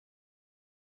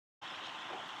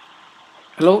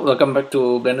Hello, welcome back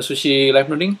to BLENDERSUSHI live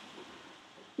noding.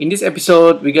 In this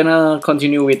episode, we're gonna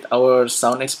continue with our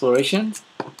sound exploration.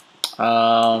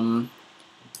 Um,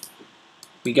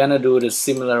 we're gonna do the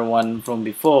similar one from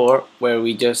before, where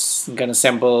we just gonna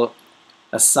sample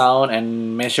a sound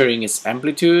and measuring its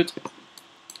amplitude.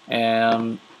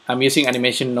 And I'm using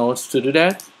animation nodes to do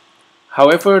that.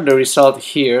 However, the result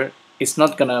here is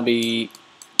not gonna be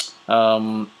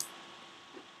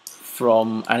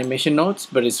from animation nodes,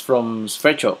 but it's from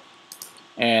sverchok.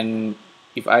 And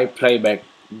if I play back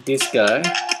this guy,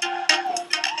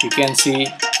 you can see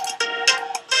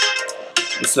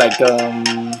it's like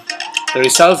the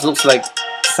results looks like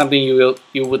something you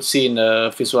would see in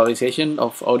the visualization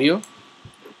of audio,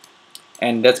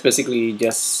 and that's basically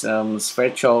just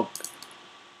sverchok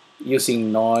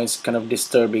using noise, kind of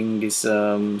disturbing this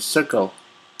circle.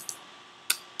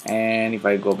 And if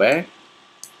I go back,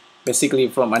 basically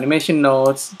from animation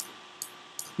nodes,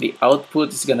 the output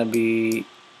is gonna be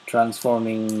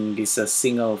transforming this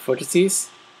single vertices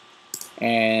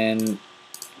and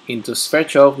into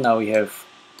sverchok. Now we have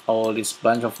all this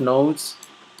bunch of nodes.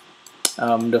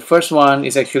 The first one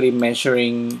is actually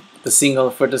measuring the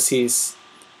single vertices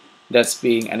that's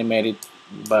being animated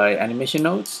by animation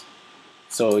nodes.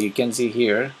 So you can see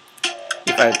here,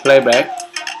 if I play back,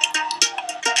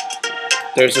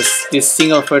 there's this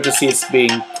single vertices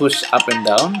being pushed up and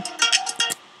down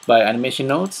by animation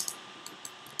nodes.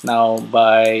 Now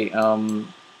by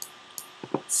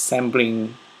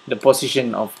sampling the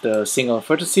position of the single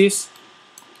vertices,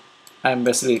 I'm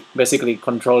basically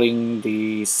controlling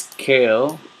the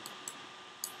scale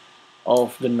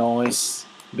of the noise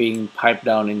being piped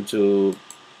down into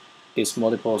this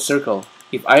multiple circle.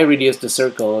 If I reduce the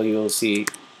circle, you'll see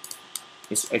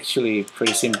it's actually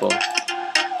pretty simple.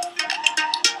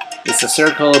 It's a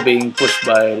circle being pushed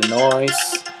by the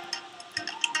noise.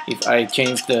 If I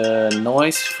change the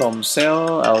noise from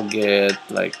cell, I'll get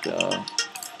like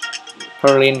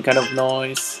Perlin kind of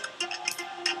noise.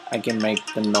 I can make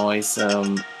the noise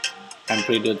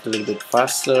amplitude a little bit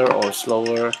faster or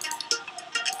slower.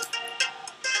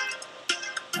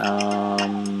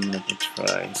 Let me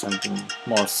try something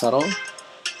more subtle.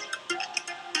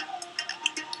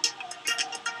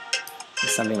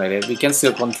 Something like that. We can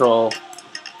still control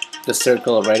the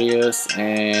circle radius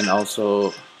and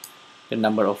also the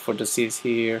number of vertices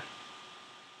here.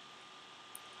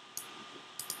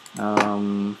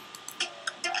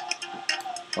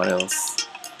 What else?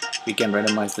 We can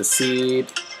randomize the seed.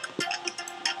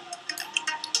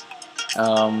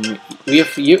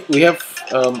 We have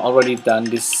already done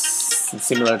this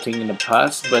similar thing in the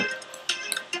past, but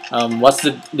what's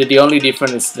the only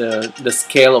difference is the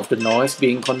scale of the noise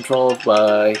being controlled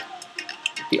by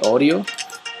the audio.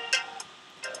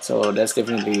 So that's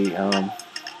definitely the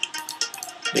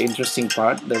interesting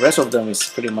part. The rest of them is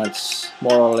pretty much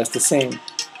more or less the same.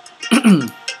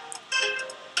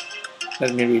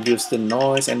 Let me reduce the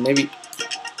noise, and maybe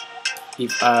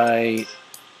if I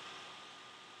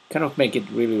kind of make it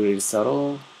really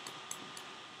subtle,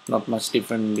 not much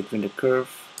different between the curve.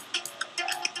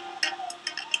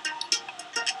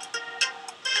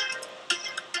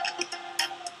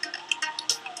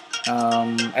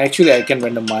 Actually, I can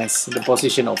randomize the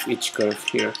position of each curve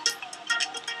here,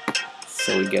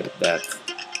 so we get that.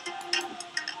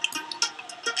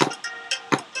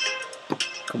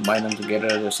 Combine them together.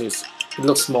 It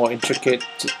looks more intricate,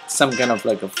 some kind of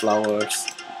like a flowers.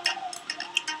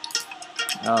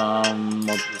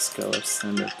 Multiple colors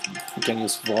standard. You can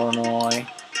use Voronoi,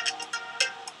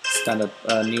 standard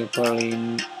new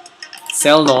Perlin.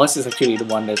 Cell noise is actually the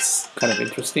one that's kind of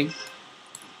interesting.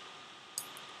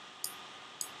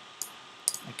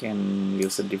 I can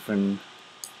use a different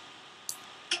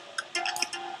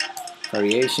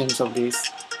variations of this,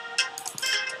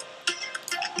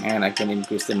 and I can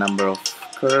increase the number of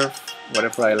curve,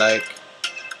 whatever I like.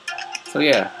 So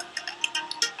yeah,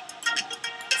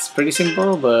 it's pretty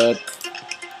simple but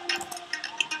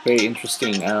very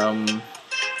interesting.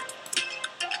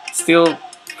 Still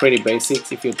pretty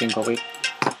basic if you think of it.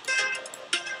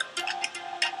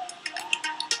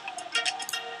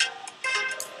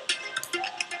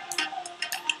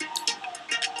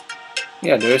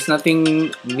 Yeah, there is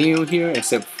nothing new here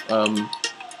except of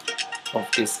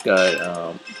this guy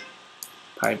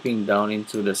piping down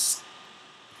into this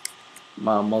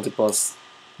multiply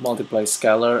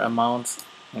scalar amount,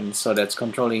 and so that's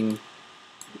controlling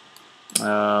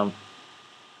the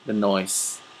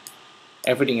noise.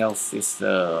 Everything else is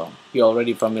you're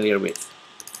already familiar with.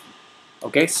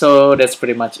 Okay, so that's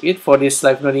pretty much it for this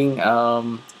live noding.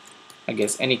 I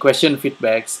guess any question,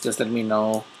 feedbacks, just let me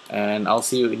know, and I'll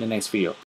see you in the next video.